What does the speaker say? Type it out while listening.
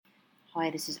Hi,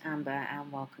 this is Amber,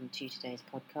 and welcome to today's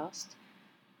podcast.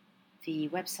 The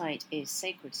website is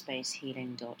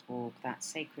sacredspacehealing.org.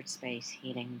 That's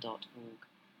sacredspacehealing.org.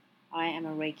 I am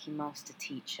a Reiki master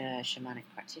teacher, shamanic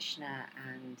practitioner,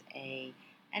 and a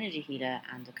energy healer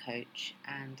and a coach.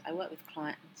 And I work with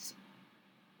clients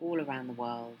all around the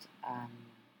world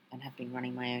and have been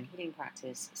running my own healing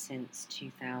practice since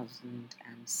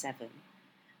 2007.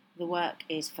 The work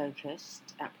is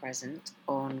focused at present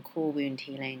on core wound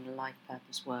healing, life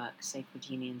purpose work, sacred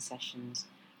union sessions,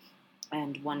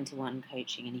 and one-to-one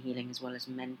coaching and healing, as well as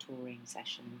mentoring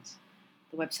sessions.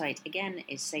 The website again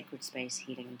is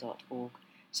sacredspacehealing.org.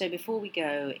 So before we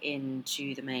go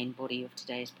into the main body of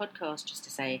today's podcast, just to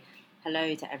say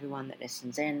hello to everyone that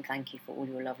listens in. Thank you for all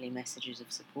your lovely messages of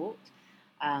support.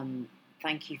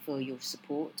 Thank you for your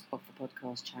support of the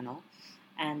podcast channel.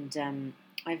 And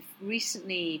I've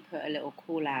recently put a little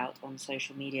call out on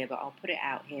social media, but I'll put it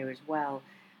out here as well.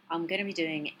 I'm going to be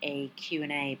doing a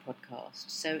Q&A podcast.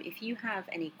 So if you have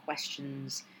any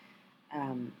questions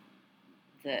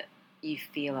that you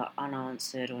feel are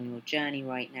unanswered on your journey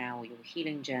right now, or your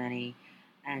healing journey,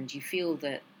 and you feel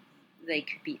that they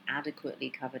could be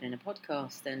adequately covered in a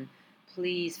podcast, then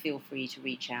please feel free to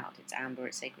reach out. It's Amber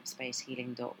at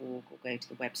sacredspacehealing.org, or go to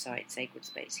the website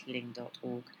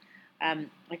sacredspacehealing.org.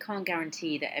 I can't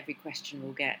guarantee that every question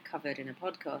will get covered in a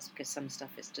podcast, because some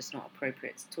stuff is just not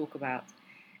appropriate to talk about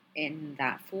in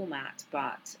that format,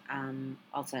 but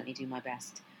I'll certainly do my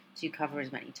best to cover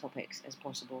as many topics as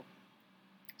possible.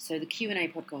 So the Q&A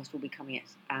podcast will be coming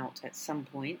out at some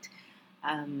point,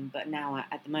 but now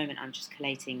at the moment I'm just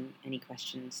collating any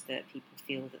questions that people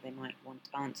feel that they might want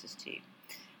answers to.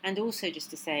 And also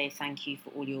just to say thank you for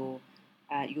all your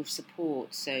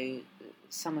support. So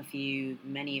some of you,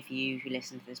 many of you who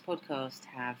listen to this podcast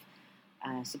have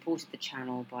supported the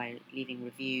channel by leaving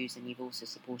reviews, and you've also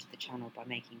supported the channel by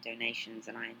making donations,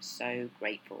 and I am so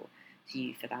grateful to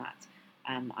you for that.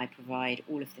 I provide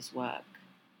all of this work,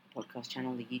 the podcast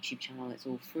channel, the YouTube channel, it's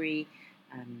all free.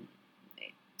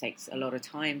 It takes a lot of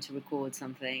time to record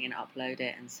something and upload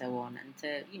it and so on, and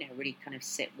to really kind of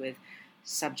sit with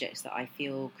subjects that I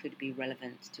feel could be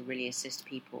relevant to really assist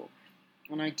people.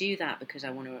 And I do that because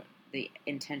the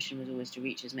intention was always to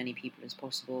reach as many people as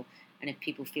possible. And if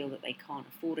people feel that they can't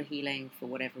afford a healing for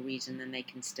whatever reason, then they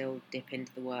can still dip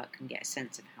into the work and get a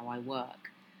sense of how I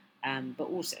work. But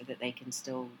also that they can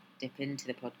still dip into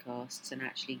the podcasts and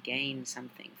actually gain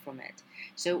something from it.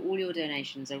 So all your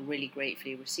donations are really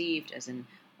gratefully received. As an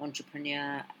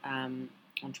entrepreneur, I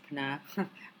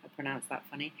pronounced that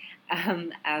funny,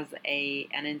 as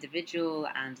an individual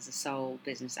and as a sole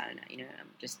business owner. I'm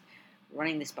just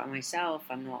running this by myself.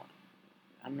 I'm not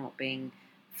being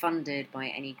funded by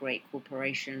any great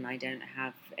corporation. I don't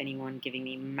have anyone giving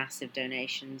me massive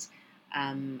donations.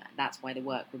 That's why the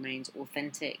work remains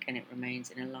authentic, and it remains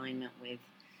in alignment with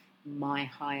my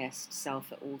highest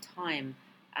self at all time,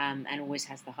 and always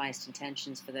has the highest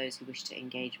intentions for those who wish to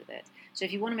engage with it. So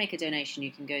if you want to make a donation,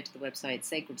 you can go to the website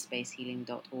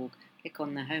sacredspacehealing.org, click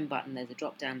on the home button. There's a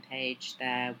drop-down page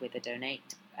there with a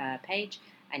donate page,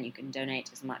 and you can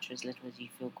donate as much or as little as you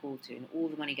feel called to, and all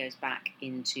the money goes back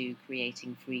into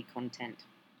creating free content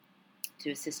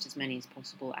to assist as many as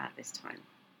possible at this time.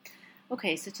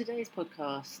 Okay, so today's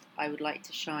podcast, I would like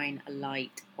to shine a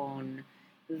light on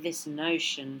this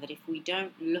notion that if we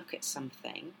don't look at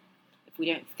something, if we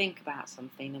don't think about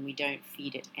something, then we don't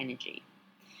feed it energy.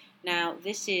 Now,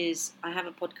 I have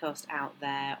a podcast out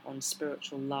there on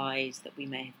spiritual lies that we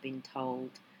may have been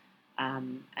told.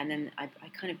 And then I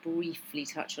kind of briefly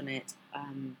touch on it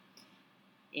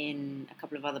in a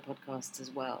couple of other podcasts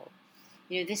as well.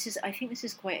 I think this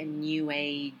is quite a new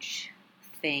age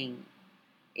thing.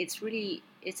 It's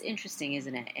interesting,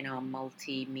 isn't it, in our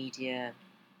multimedia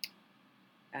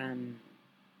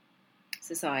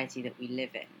society that we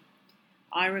live in.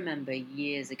 I remember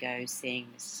years ago seeing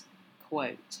this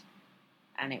quote,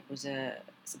 and it's a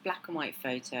black and white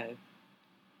photo,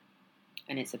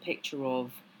 and it's a picture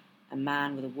of a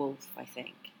man with a wolf, I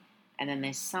think. And then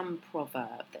there's some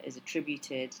proverb that is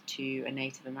attributed to a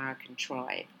Native American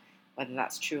tribe. Whether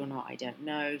that's true or not, I don't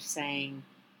know, saying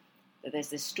that there's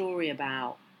this story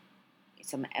about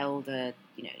some elder,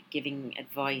 giving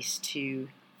advice to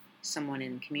someone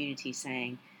in the community,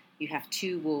 saying, you have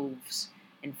two wolves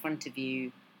in front of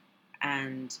you,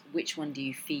 and which one do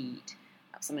you feed?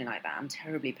 Something like that. I'm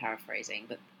terribly paraphrasing,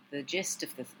 but the gist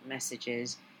of the message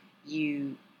is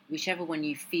whichever one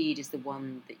you feed is the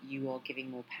one that you are giving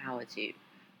more power to.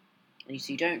 And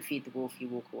so you don't feed the wolf, you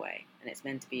walk away. And it's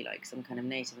meant to be like some kind of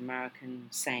Native American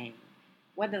saying.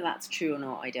 Whether that's true or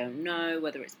not, I don't know.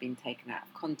 Whether it's been taken out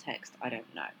of context, I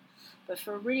don't know. But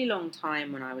for a really long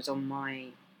time, when I was on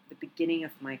the beginning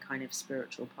of my kind of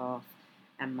spiritual path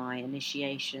and my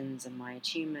initiations and my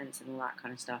attunements and all that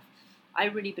kind of stuff, I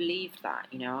really believed that.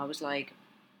 I was like,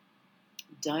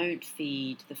 don't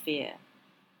feed the fear,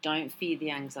 don't feed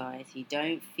the anxiety,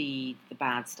 don't feed the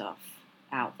bad stuff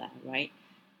out there, right?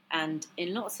 And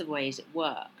in lots of ways, it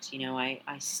worked.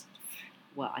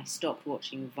 I stopped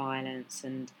watching violence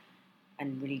and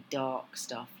really dark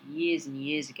stuff years and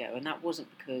years ago, and that wasn't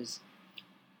because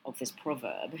of this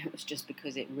proverb. It was just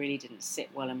because it really didn't sit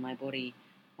well in my body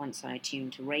once I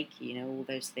attuned to Reiki. All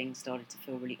those things started to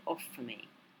feel really off for me.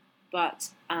 But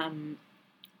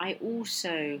I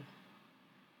also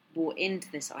bought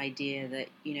into this idea that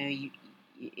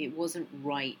it wasn't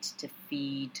right to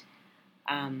feed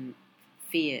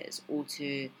fears or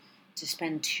to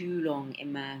spend too long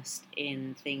immersed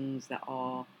in things that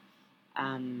are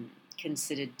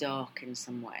considered dark in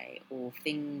some way, or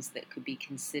things that could be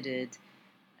considered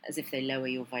as if they lower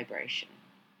your vibration.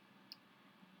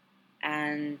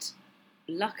 And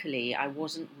luckily, I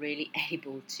wasn't really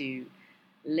able to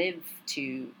live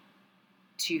too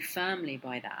firmly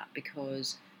by that,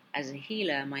 because as a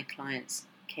healer, my clients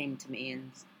came to me,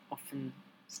 and often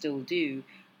still do,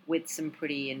 with some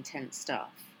pretty intense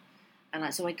stuff.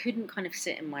 And so I couldn't kind of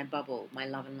sit in my bubble, my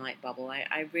love and light bubble.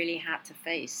 I really had to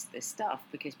face this stuff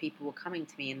because people were coming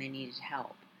to me and they needed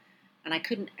help. And I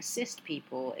couldn't assist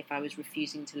people if I was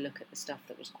refusing to look at the stuff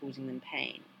that was causing them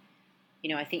pain.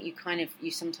 I think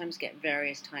you sometimes get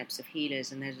various types of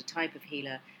healers, and there's a type of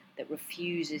healer that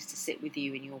refuses to sit with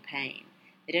you in your pain.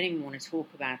 They don't even want to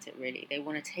talk about it, really. They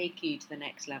want to take you to the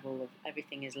next level of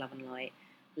everything is love and light.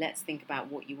 Let's think about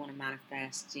what you want to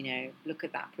manifest. Look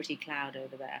at that pretty cloud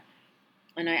over there.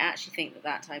 And I actually think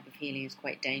that type of healing is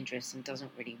quite dangerous and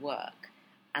doesn't really work.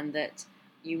 And that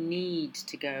you need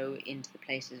to go into the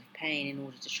places of pain in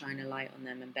order to shine a light on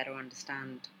them and better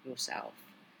understand yourself.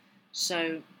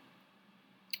 So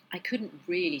I couldn't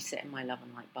really sit in my love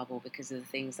and light bubble because of the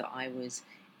things that I was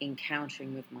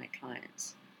encountering with my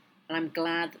clients. And I'm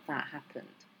glad that happened.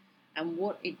 And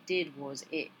what it did was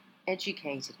it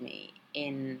educated me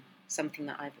in something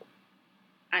that I've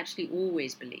actually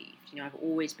always believed. I've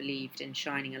always believed in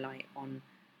shining a light on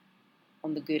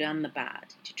the good and the bad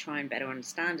to try and better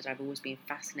understand it. I've always been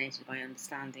fascinated by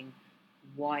understanding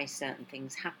why certain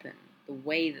things happen, the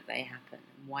way that they happen,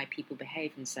 and why people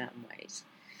behave in certain ways.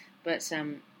 But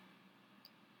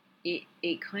it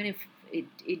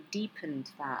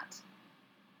deepened that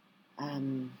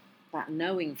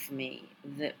knowing for me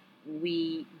that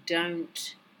we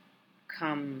don't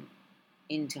come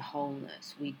into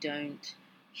wholeness, we don't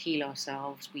heal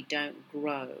ourselves, we don't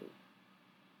grow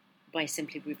by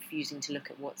simply refusing to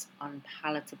look at what's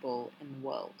unpalatable in the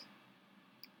world.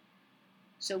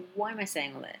 So why am I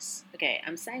saying all this? Okay,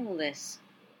 I'm saying all this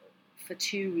for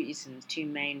two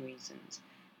main reasons.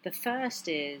 The first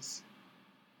is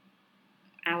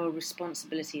our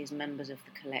responsibility as members of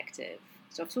the collective.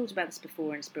 So I've talked about this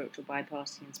before in spiritual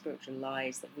bypassing and spiritual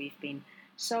lies that we've been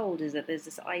sold, is that there's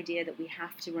this idea that we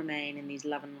have to remain in these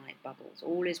love and light bubbles.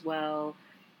 All is well,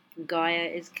 Gaia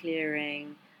is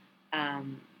clearing,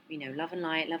 love and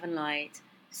light,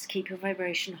 just keep your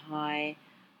vibration high.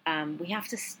 We have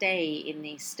to stay in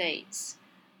these states,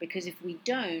 because if we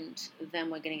don't, then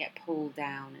we're going to get pulled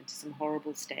down into some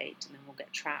horrible state, and then we'll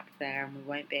get trapped there, and we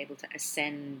won't be able to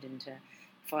ascend into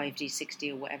 5D,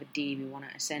 6D, or whatever D we want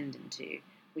to ascend into.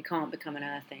 We can't become an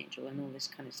earth angel and all this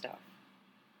kind of stuff.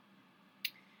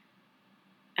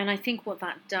 And I think what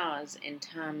that does in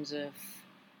terms of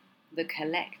the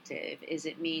collective is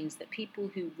it means that people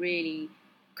who really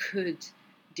could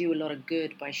do a lot of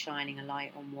good by shining a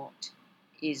light on what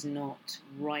is not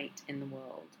right in the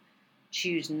world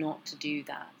choose not to do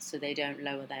that, so they don't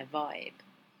lower their vibe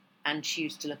and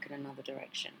choose to look in another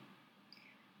direction.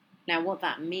 Now, what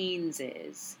that means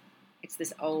is, it's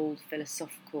this old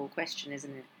philosophical question,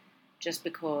 isn't it? Just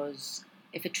because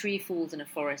if a tree falls in a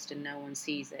forest and no one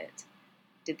sees it,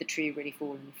 did the tree really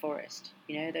fall in the forest?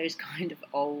 Those kind of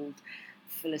old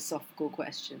philosophical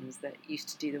questions that used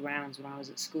to do the rounds when I was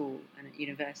at school and at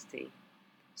university.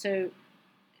 So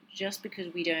just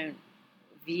because we don't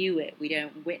view it, we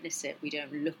don't witness it, we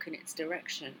don't look in its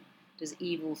direction, does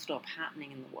evil stop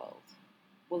happening in the world?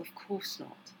 Well, of course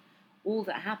not. All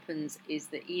that happens is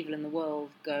that evil in the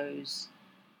world goes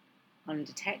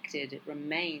undetected, it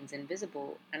remains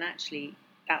invisible, and actually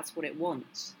that's what it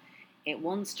wants. It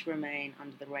wants to remain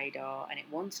under the radar, and it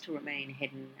wants to remain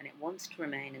hidden, and it wants to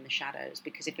remain in the shadows,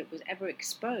 because if it was ever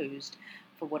exposed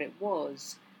for what it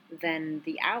was, then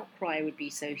the outcry would be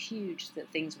so huge that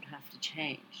things would have to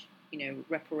change.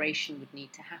 Reparation would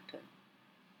need to happen.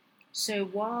 So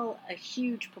while a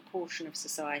huge proportion of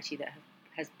society that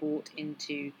has bought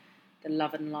into the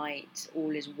love and light,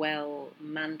 all is well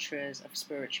mantras of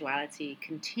spirituality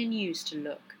continues to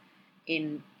look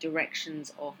in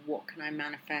directions of what can I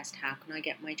manifest, how can I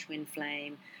get my twin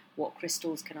flame, what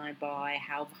crystals can I buy,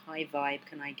 how high vibe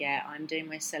can I get, I'm doing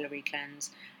my celery cleanse.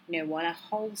 While a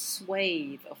whole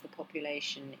swathe of the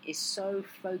population is so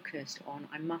focused on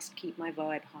I must keep my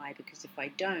vibe high because if I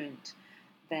don't,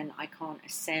 then I can't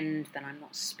ascend, then I'm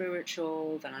not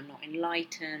spiritual, then I'm not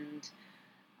enlightened.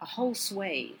 A whole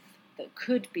swathe that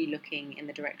could be looking in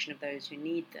the direction of those who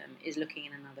need them is looking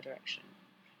in another direction.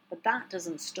 But that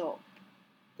doesn't stop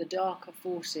the darker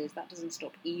forces, that doesn't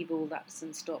stop evil, that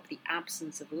doesn't stop the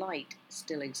absence of light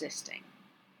still existing.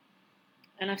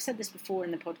 And I've said this before in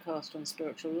the podcast on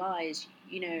spiritual lies,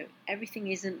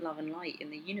 everything isn't love and light in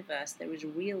the universe. There is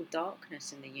real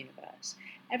darkness in the universe.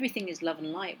 Everything is love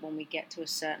and light when we get to a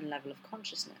certain level of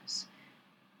consciousness.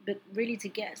 But really, to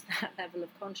get to that level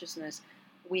of consciousness,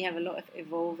 we have a lot of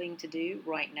evolving to do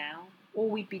right now, or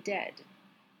we'd be dead.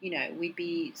 We'd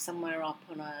be somewhere up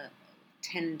on a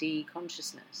 10D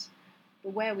consciousness.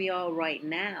 But where we are right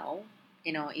now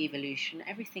in our evolution,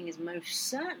 everything is most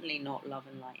certainly not love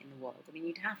and light in the world. I mean,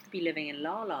 you'd have to be living in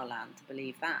La La Land to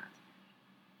believe that.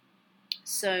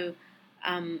 So,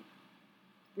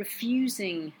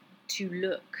 refusing to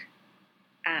look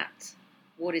at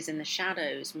what is in the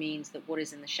shadows means that what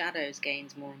is in the shadows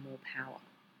gains more and more power.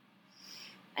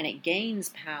 And it gains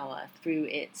power through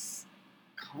its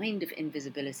kind of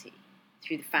invisibility,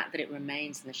 through the fact that it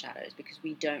remains in the shadows because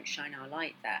we don't shine our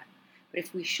light there. But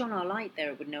if we shone our light there,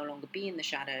 it would no longer be in the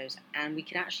shadows and we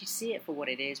could actually see it for what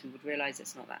it is. We would realize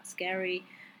it's not that scary.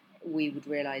 We would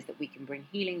realize that we can bring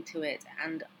healing to it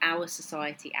and our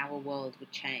society, our world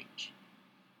would change.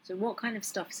 So what kind of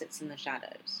stuff sits in the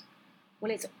shadows?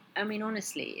 Well,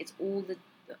 honestly, it's all the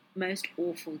most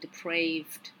awful,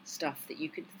 depraved stuff that you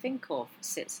could think of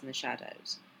sits in the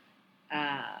shadows.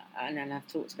 And then I've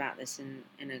talked about this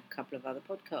in a couple of other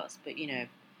podcasts, but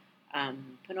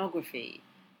pornography,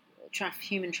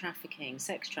 human trafficking,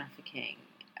 sex trafficking,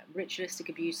 ritualistic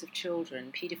abuse of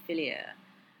children, paedophilia,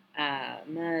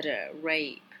 murder,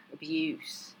 rape,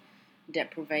 abuse,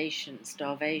 deprivation,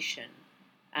 starvation,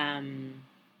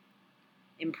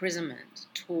 imprisonment,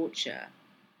 torture,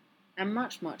 and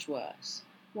much, much worse.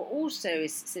 What also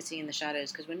is sitting in the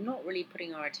shadows, because we're not really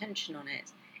putting our attention on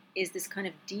it, is this kind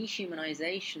of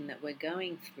dehumanization that we're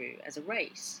going through as a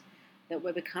race, that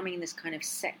we're becoming this kind of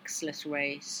sexless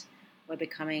race, we're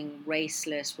becoming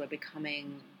raceless, we're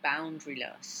becoming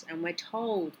boundaryless, and we're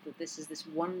told that this is this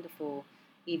wonderful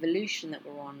evolution that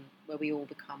we're on, where we all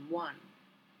become one.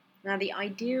 Now, the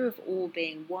idea of all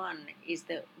being one is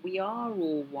that we are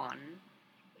all one,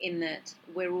 in that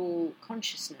we're all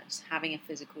consciousness having a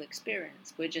physical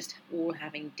experience. We're just all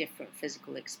having different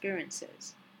physical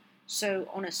experiences. So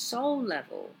on a soul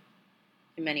level,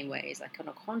 in many ways, like on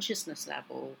a consciousness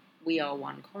level, we are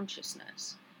one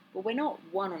consciousness. But we're not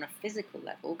one on a physical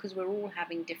level because we're all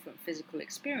having different physical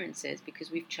experiences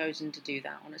because we've chosen to do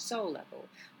that on a soul level,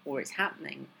 or it's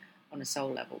happening on a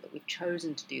soul level that we've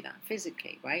chosen to do that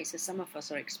physically, right? So some of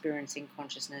us are experiencing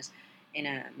consciousness in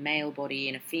a male body,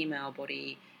 in a female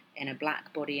body, in a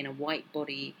black body, in a white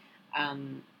body,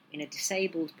 in a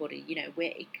disabled body.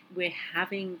 We're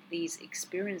having these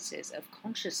experiences of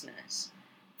consciousness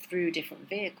through different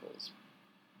vehicles.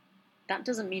 That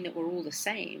doesn't mean that we're all the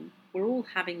same. We're all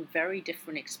having very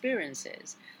different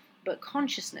experiences, but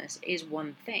consciousness is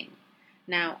one thing.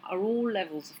 Now, are all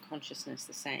levels of consciousness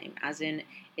the same? As in,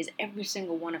 is every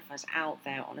single one of us out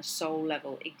there on a soul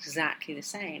level exactly the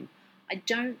same? I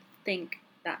don't think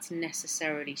that's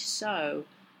necessarily so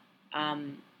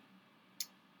on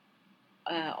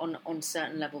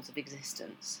certain levels of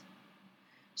existence.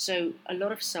 So a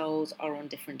lot of souls are on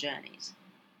different journeys.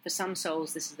 For some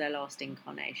souls, this is their last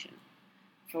incarnation.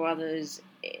 For others,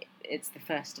 it's the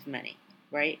first of many,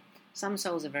 right? Some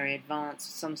souls are very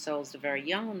advanced, some souls are very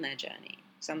young on their journey.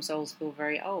 Some souls feel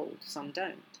very old, some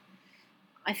don't.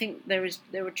 I think there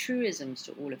are truisms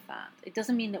to all of that. It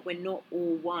doesn't mean that we're not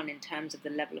all one in terms of the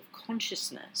level of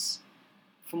consciousness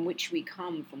from which we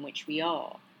come, from which we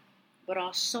are. But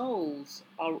our souls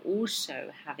are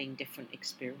also having different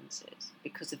experiences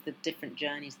because of the different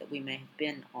journeys that we may have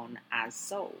been on as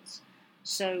souls.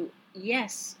 So,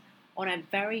 yes, on a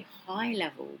very high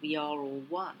level, we are all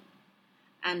one.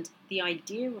 And the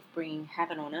idea of bringing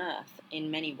heaven on earth,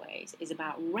 in many ways, is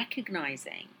about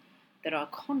recognizing that our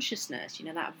consciousness,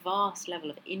 that vast level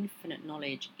of infinite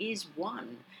knowledge, is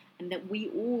one, and that we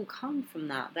all come from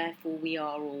that, therefore we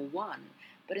are all one.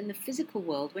 But in the physical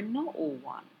world, we're not all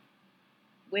one.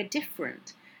 We're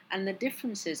different. And the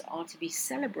differences are to be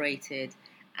celebrated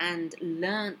and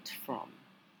learnt from,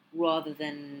 rather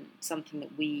than something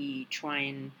that we try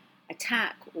and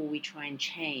attack or we try and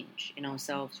change in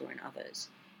ourselves or in others.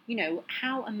 You know,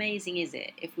 how amazing is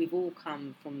it if we've all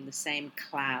come from the same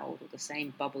cloud or the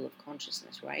same bubble of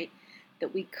consciousness, right?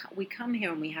 That we come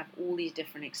here and we have all these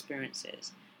different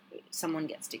experiences. Someone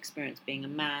gets to experience being a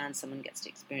man, someone gets to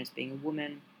experience being a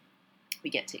woman, we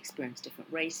get to experience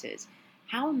different races.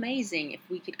 How amazing if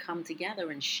we could come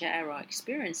together and share our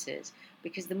experiences,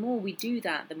 because the more we do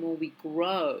that, the more we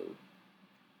grow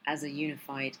as a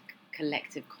unified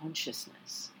collective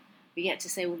consciousness. We get to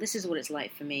say, well, this is what it's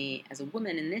like for me as a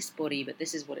woman in this body, but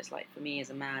this is what it's like for me as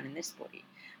a man in this body.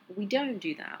 But we don't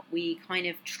do that. We kind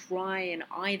of try and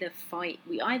either fight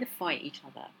each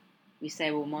other. We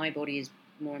say, well, my body is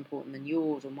more important than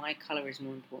yours, or my colour is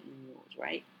more important than yours,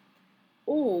 right?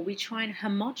 Or we try and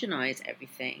homogenize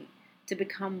everything to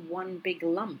become one big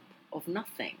lump of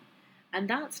nothing. And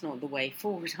that's not the way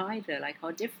forward either. Like,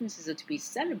 our differences are to be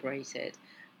celebrated,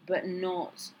 but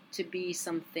not to be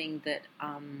something that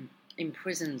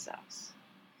imprisons us.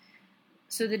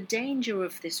 So the danger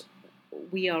of this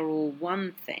 "we are all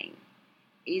one" thing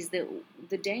is that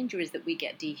the danger is that we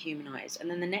get dehumanized. And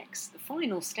then the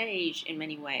final stage, in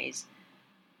many ways,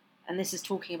 and this is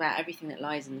talking about everything that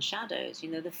lies in the shadows, you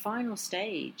know, the final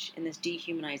stage in this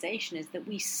dehumanization is that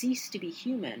we cease to be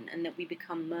human and that we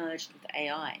become merged with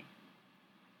AI.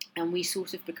 And we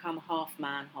sort of become half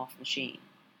man, half machine.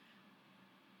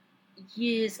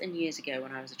 Years and years ago,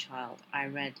 when I was a child,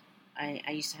 I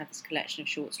used to have this collection of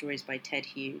short stories by Ted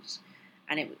Hughes,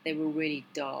 and they were really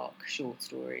dark short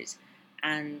stories.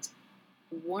 And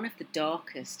one of the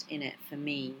darkest in it for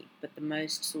me, but the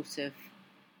most sort of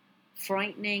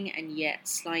frightening and yet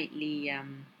slightly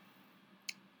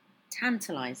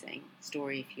tantalizing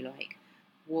story, if you like,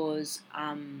 was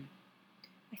I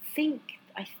think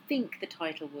the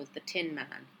title was The Tin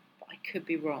Man, but I could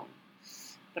be wrong.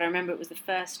 But I remember it was the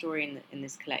first story in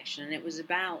this collection, and it was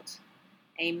about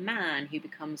a man who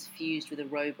becomes fused with a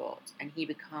robot, and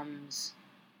he's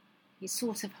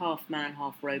sort of half man,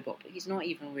 half robot, but he's not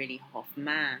even really half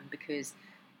man, because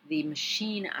the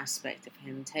machine aspect of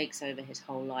him takes over his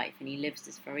whole life, and he lives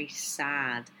this very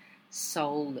sad,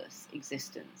 soulless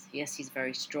existence. Yes, he's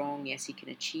very strong. Yes, he can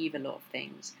achieve a lot of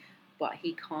things, but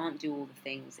he can't do all the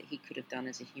things that he could have done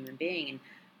as a human being, and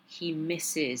he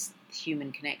misses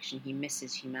human connection. He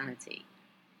misses humanity.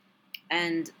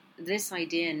 And this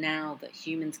idea now that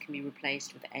humans can be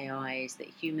replaced with AIs, that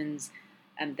humans,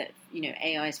 that, you know,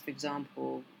 AIs, for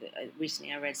example,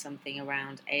 recently I read something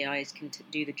around AIs can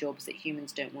do the jobs that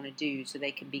humans don't want to do, so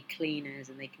they can be cleaners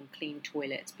and they can clean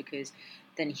toilets because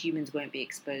then humans won't be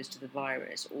exposed to the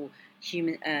virus. Or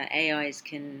AIs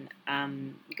can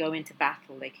go into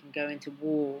battle, they can go into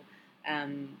war.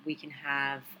 We can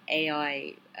have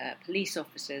AI police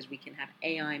officers, we can have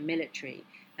AI military,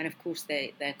 and of course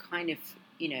they're kind of,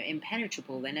 you know,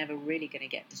 impenetrable. They're never really going to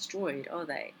get destroyed, are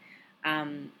they?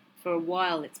 For a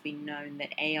while it's been known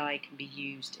that AI can be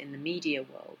used in the media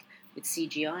world with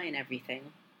CGI and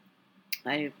everything.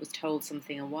 I was told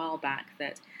something a while back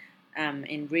that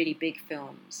in really big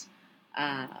films,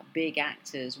 big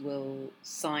actors will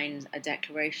sign a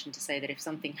declaration to say that if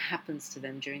something happens to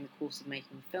them during the course of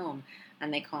making the film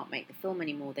and they can't make the film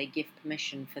anymore, they give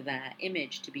permission for their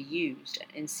image to be used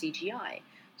in CGI,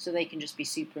 so they can just be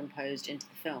superimposed into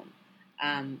the film.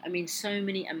 I mean, so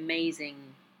many amazingly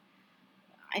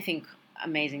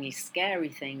scary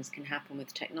things can happen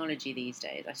with technology these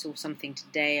days. I saw something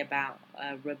today about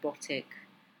robotic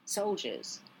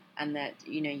soldiers, and that,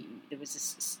 you know, there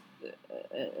was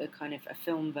a kind of a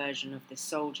film version of this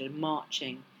soldier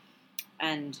marching,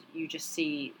 and you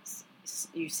see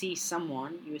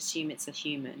someone, you assume it's a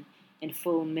human, in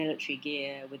full military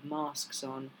gear with masks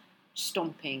on,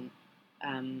 stomping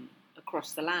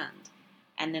across the land.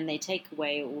 And then they take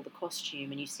away all the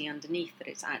costume and you see underneath that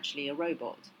it's actually a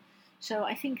robot. So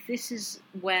I think this is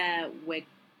where we've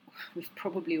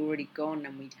probably already gone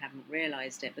and we haven't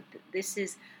realised it, but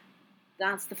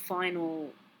that's the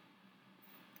final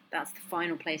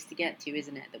place to get to,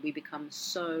 isn't it? That we become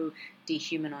so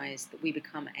dehumanized that we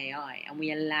become AI, and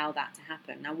we allow that to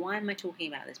happen. Now, why am I talking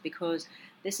about this? Because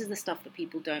this is the stuff that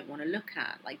people don't want to look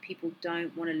at. Like, people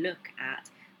don't want to look at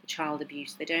the child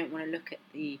abuse. They don't want to look at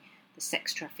the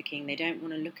sex trafficking. They don't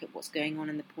want to look at what's going on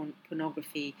in the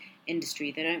pornography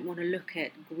industry. They don't want to look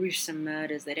at gruesome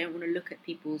murders. They don't want to look at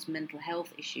people's mental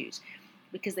health issues,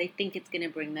 because they think it's going to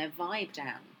bring their vibe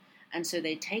down. And so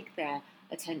they take their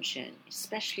attention,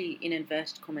 especially in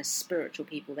inverted commas spiritual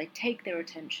people, they take their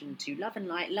attention to love and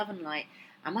light,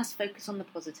 I must focus on the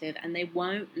positive, and they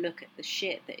won't look at the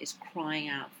shit that is crying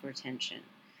out for attention.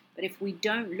 But if we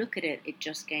don't look at it, it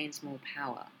just gains more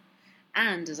power.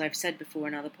 And as I've said before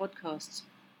in other podcasts,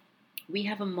 we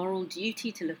have a moral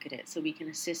duty to look at it so we can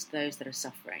assist those that are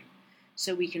suffering,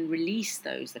 so we can release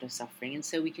those that are suffering, and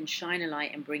so we can shine a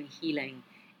light and bring healing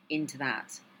into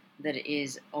that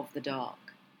is of the dark.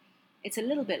 It's a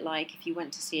little bit like if you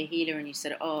went to see a healer and you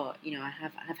said,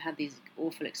 I've had these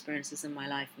awful experiences in my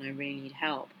life and I really need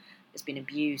help. There's been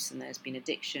abuse and there's been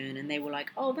addiction. And they were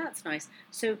like, oh, that's nice.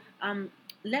 So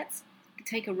let's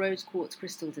take a rose quartz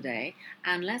crystal today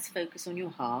and let's focus on your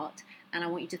heart. And I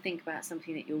want you to think about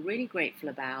something that you're really grateful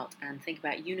about and think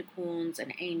about unicorns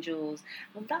and angels.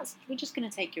 Well, we're just going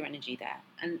to take your energy there.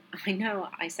 And I know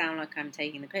I sound like I'm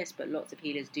taking the piss, but lots of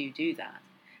healers do that.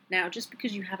 Now, just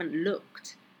because you haven't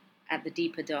looked at the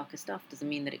deeper, darker stuff doesn't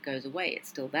mean that it goes away. It's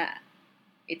still there.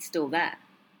 It's still there.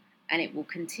 And it will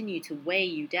continue to weigh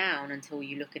you down until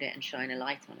you look at it and shine a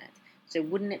light on it. So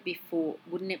wouldn't it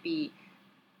be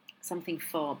something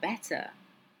far better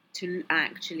to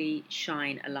actually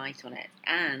shine a light on it,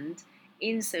 and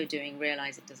in so doing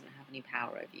realize it doesn't have any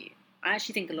power over you? I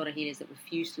actually think a lot of healers that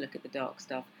refuse to look at the dark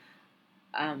stuff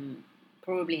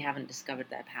probably haven't discovered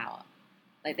their power.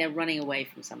 Like they're running away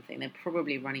from something. They're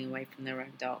probably running away from their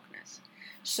own darkness.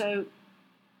 So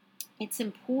it's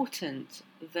important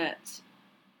that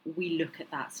we look at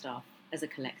that stuff as a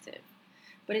collective.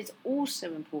 But it's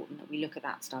also important that we look at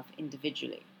that stuff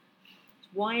individually.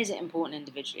 Why is it important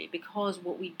individually? Because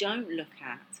what we don't look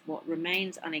at, what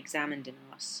remains unexamined in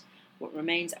us, what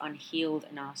remains unhealed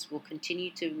in us, will continue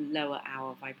to lower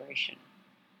our vibration.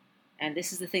 And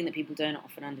this is the thing that people don't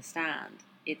often understand.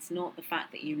 It's not the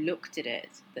fact that you looked at it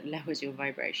that lowers your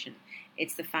vibration.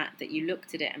 It's the fact that you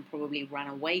looked at it and probably ran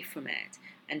away from it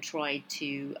and tried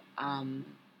to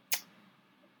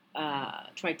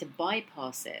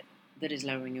bypass it that is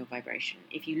lowering your vibration.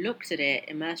 If you looked at it,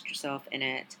 immersed yourself in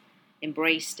it,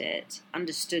 embraced it,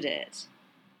 understood it,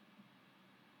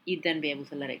 you'd then be able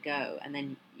to let it go, and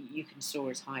then you can soar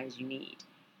as high as you need.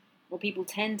 What people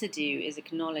tend to do is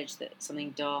acknowledge that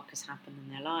something dark has happened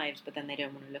in their lives, but then they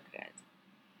don't want to look at it.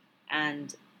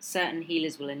 And certain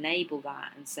healers will enable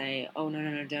that and say, oh,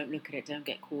 no, don't look at it, don't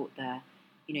get caught there.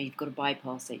 You've got to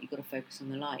bypass it, you've got to focus on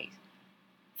the light.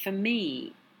 For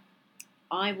me,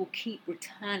 I will keep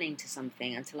returning to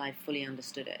something until I've fully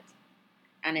understood it.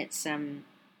 And it's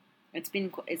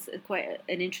quite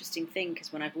an interesting thing,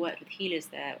 because when I've worked with healers,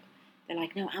 they're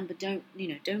like, no, Amber,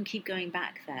 don't keep going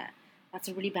back there. That's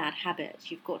a really bad habit.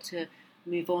 You've got to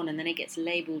move on. And then it gets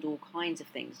labelled all kinds of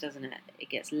things, doesn't it? It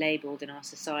gets labelled in our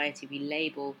society. We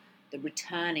label the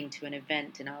returning to an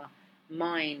event in our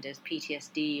mind as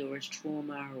PTSD or as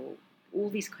trauma or all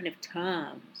these kind of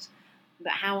terms.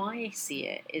 But how I see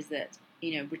it is that,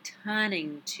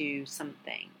 returning to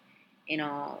something in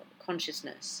our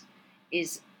consciousness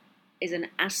is an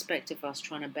aspect of us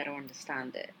trying to better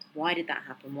understand it. Why did that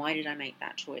happen? Why did I make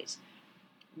that choice?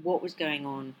 What was going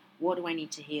on? What do I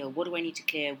need to heal? What do I need to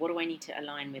clear? What do I need to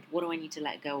align with? What do I need to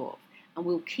let go of? And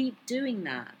we'll keep doing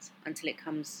that until it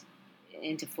comes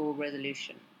into full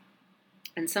resolution.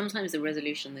 And sometimes the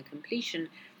resolution, the completion,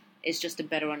 is just a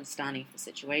better understanding of the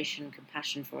situation,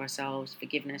 compassion for ourselves,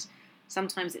 forgiveness.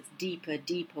 Sometimes it's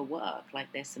deeper work, like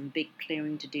there's some big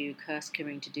clearing to do, curse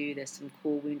clearing to do, there's some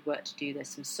core wound work to do, there's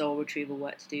some soul retrieval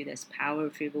work to do, there's power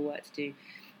retrieval work to do.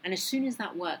 And as soon as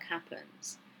that work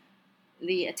happens,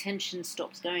 the attention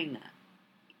stops going there.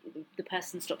 The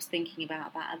person stops thinking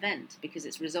about that event because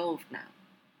it's resolved now.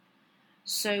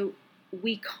 So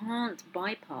we can't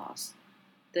bypass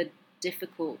the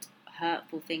difficult,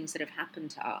 hurtful things that have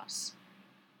happened to us.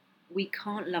 We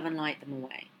can't love and light them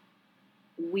away.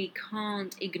 We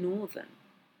can't ignore them.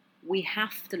 We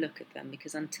have to look at them,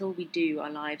 because until we do, our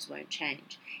lives won't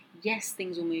change. Yes,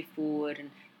 things will move forward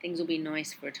and things will be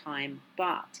nice for a time,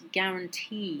 but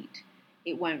guaranteed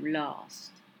it won't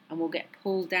last. And we'll get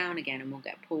pulled down again, and we'll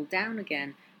get pulled down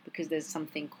again because there's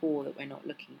something core that we're not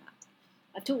looking at.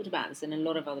 I've talked about this in a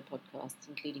lot of other podcasts,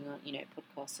 including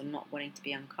podcasts on not wanting to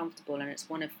be uncomfortable, and it's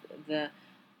one of the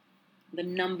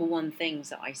number one things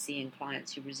that I see in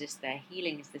clients who resist their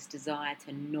healing is this desire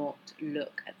to not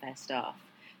look at their stuff,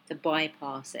 to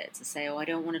bypass it, to say, oh, I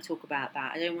don't want to talk about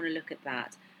that, I don't want to look at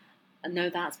that. No,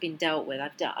 that's been dealt with.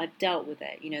 I've dealt with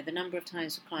it. The number of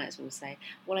times clients will say,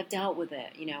 well, I've dealt with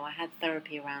it. I had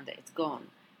therapy around it. It's gone.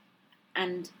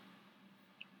 And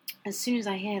as soon as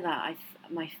I hear that,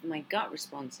 my gut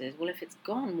response is, well, if it's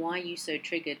gone, why are you so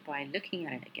triggered by looking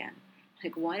at it again?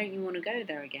 Like, why don't you want to go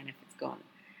there again if it's gone?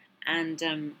 And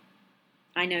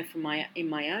I know in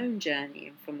my own journey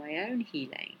and from my own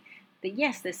healing that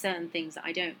yes, there's certain things that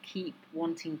I don't keep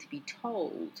wanting to be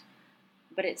told,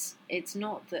 but it's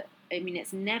not that. I mean,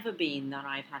 it's never been that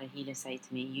I've had a healer say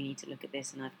to me, "You need to look at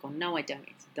this," and I've gone, "No, I don't.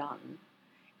 It's done."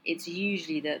 It's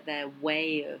usually that their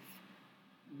way of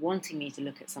wanting me to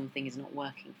look at something is not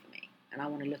working for me, and I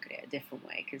want to look at it a different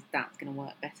way because that's going to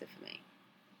work better for me.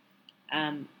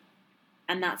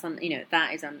 And that's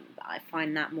I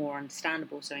find that more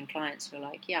understandable. So in clients who are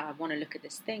like, yeah, I want to look at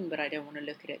this thing, but I don't want to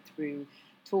look at it through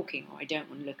talking, or I don't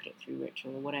want to look at it through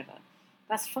ritual or whatever.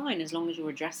 That's fine as long as you're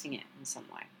addressing it in some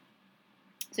way.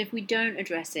 So if we don't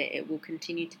address it, it will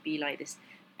continue to be like this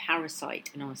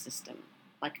parasite in our system,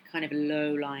 like a kind of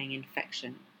low-lying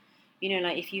infection.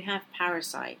 Like if you have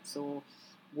parasites or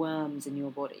worms in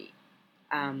your body,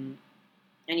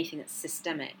 anything that's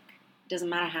systemic, doesn't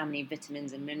matter how many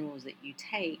vitamins and minerals that you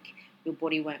take, your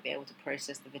body won't be able to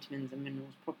process the vitamins and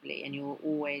minerals properly, and you'll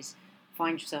always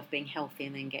find yourself being healthy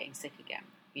and then getting sick again.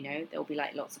 There'll be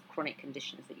like lots of chronic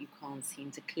conditions that you can't seem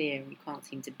to clear and you can't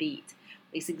seem to beat.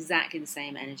 It's exactly the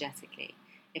same energetically.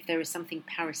 If there is something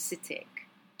parasitic,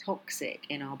 toxic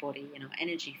in our body, in our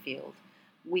energy field,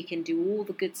 we can do all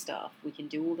the good stuff. We can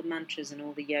do all the mantras and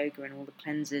all the yoga and all the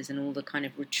cleanses and all the kind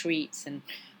of retreats and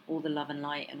all the love and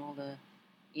light and all the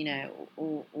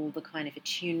all the kind of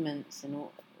attunements, and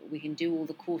we can do all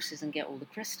the courses and get all the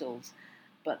crystals,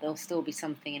 but there'll still be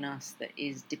something in us that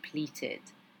is depleted,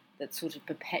 that's sort of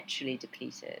perpetually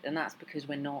depleted, and that's because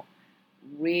we're not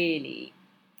really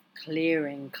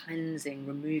clearing, cleansing,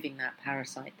 removing that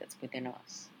parasite that's within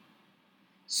us.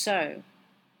 So,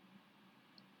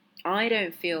 I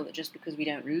don't feel that just because we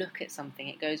don't look at something,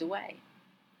 it goes away.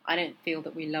 I don't feel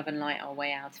that we love and light our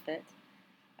way out of it.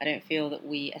 I don't feel that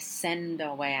we ascend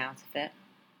our way out of it.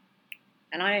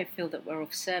 And I don't feel that we're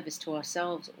of service to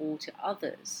ourselves or to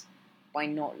others by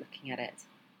not looking at it.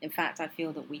 In fact, I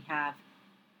feel that we have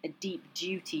a deep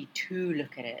duty to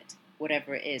look at it,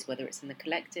 whatever it is, whether it's in the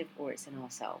collective or it's in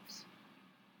ourselves.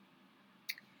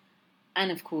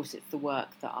 And of course, it's the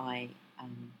work that I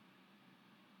am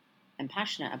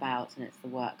passionate about, and it's the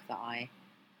work that I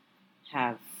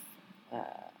have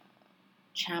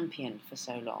championed for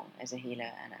so long as a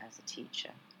healer and as a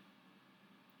teacher.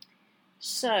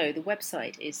 So the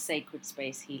website is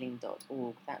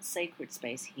sacredspacehealing.org. That's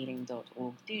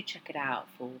sacredspacehealing.org. Do check it out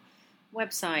for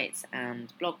websites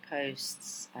and blog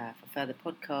posts, for further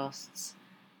podcasts.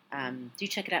 Do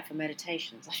check it out for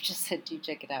meditations. I've just said do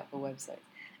check it out for websites.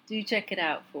 Do check it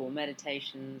out for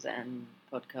meditations and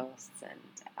podcasts and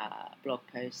blog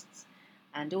posts,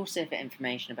 and also for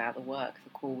information about the work, the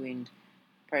core wound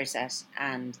process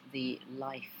and the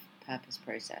life purpose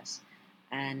process,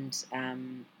 and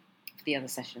for the other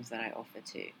sessions that I offer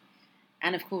too.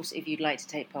 And of course, if you'd like to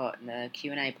take part in the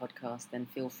Q&A podcast, then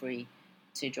feel free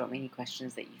to drop me any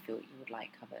questions that you feel you would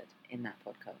like covered in that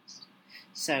podcast.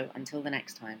 So until the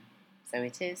next time, so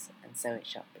it is and so it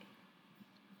shall be.